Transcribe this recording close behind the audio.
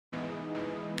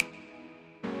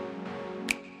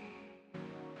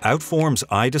Outform's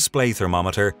iDISPLAY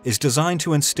thermometer is designed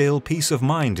to instill peace of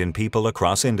mind in people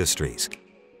across industries.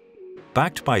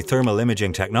 Backed by thermal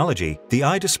imaging technology, the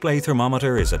iDISPLAY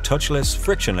thermometer is a touchless,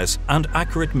 frictionless, and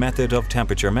accurate method of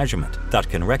temperature measurement that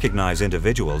can recognize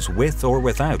individuals with or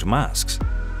without masks.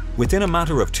 Within a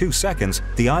matter of 2 seconds,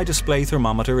 the iDISPLAY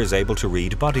thermometer is able to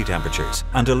read body temperatures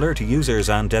and alert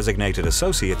users and designated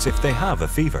associates if they have a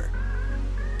fever.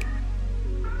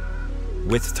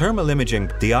 With thermal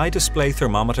imaging, the iDISPLAY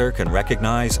thermometer can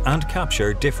recognize and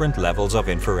capture different levels of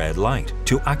infrared light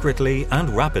to accurately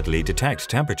and rapidly detect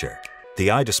temperature. The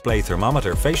iDISPLAY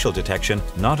thermometer facial detection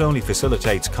not only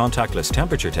facilitates contactless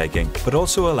temperature taking, but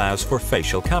also allows for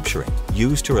facial capturing,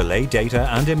 used to relay data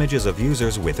and images of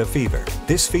users with a fever.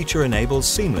 This feature enables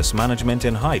seamless management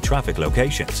in high-traffic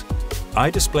locations.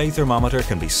 iDISPLAY thermometer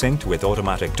can be synced with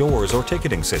automatic doors or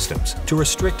ticketing systems to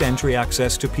restrict entry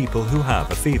access to people who have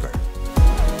a fever.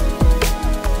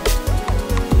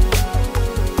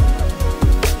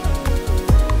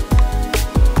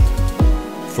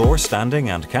 Floor standing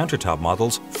and countertop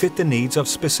models fit the needs of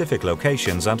specific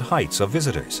locations and heights of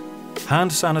visitors. Hand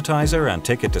sanitizer and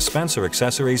ticket dispenser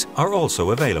accessories are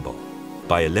also available.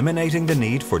 By eliminating the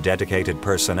need for dedicated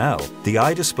personnel, the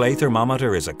iDISPLAY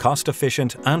thermometer is a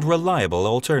cost-efficient and reliable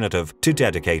alternative to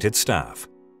dedicated staff.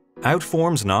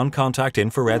 Outform's non-contact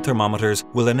infrared thermometers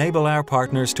will enable our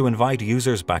partners to invite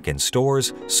users back in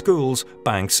stores, schools,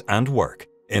 banks, and work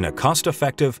in a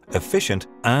cost-effective, efficient,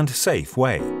 and safe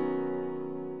way.